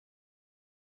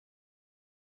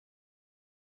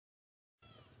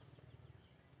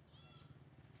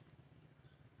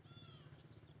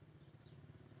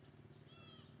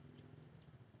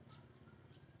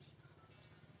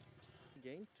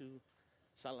again to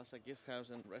Salassa Guest House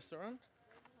and Restaurant.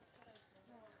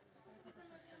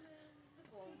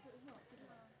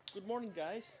 Good morning,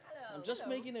 guys. Hello. I'm just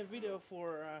making a video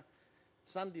for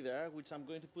Sandy there, which I'm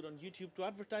going to put on YouTube to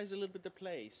advertise a little bit the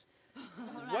place.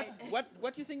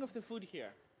 What do you think of the food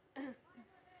here?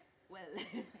 Well,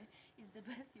 it's the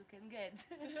best you can get.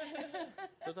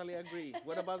 Totally agree.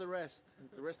 What about the rest?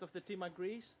 The rest of the team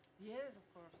agrees? Yes,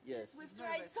 of course. Yes. We've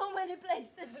tried so many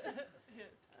places.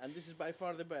 Yes. And this is by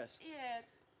far the best. Yeah,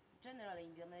 generally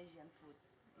Indonesian food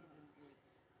isn't good.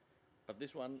 But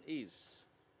this one is.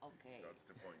 Okay. That's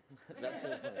the point. That's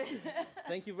it.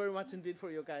 Thank you very much indeed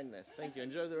for your kindness. Thank you.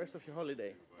 Enjoy the rest of your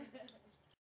holiday.